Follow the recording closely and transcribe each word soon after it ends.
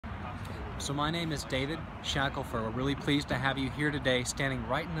So my name is David Shackelford. We're really pleased to have you here today, standing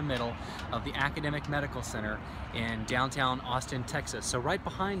right in the middle of the Academic Medical Center in downtown Austin, Texas. So right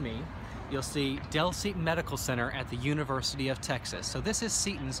behind me, you'll see Dell Seton Medical Center at the University of Texas. So this is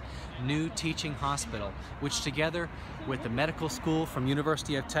Seton's new teaching hospital, which together with the medical school from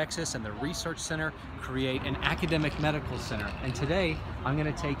University of Texas and the research center create an academic medical center. And today I'm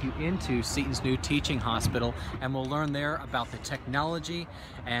going to take you into Seton's new teaching hospital, and we'll learn there about the technology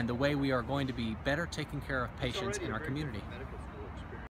and the way we are going to be better taking care of patients in our community.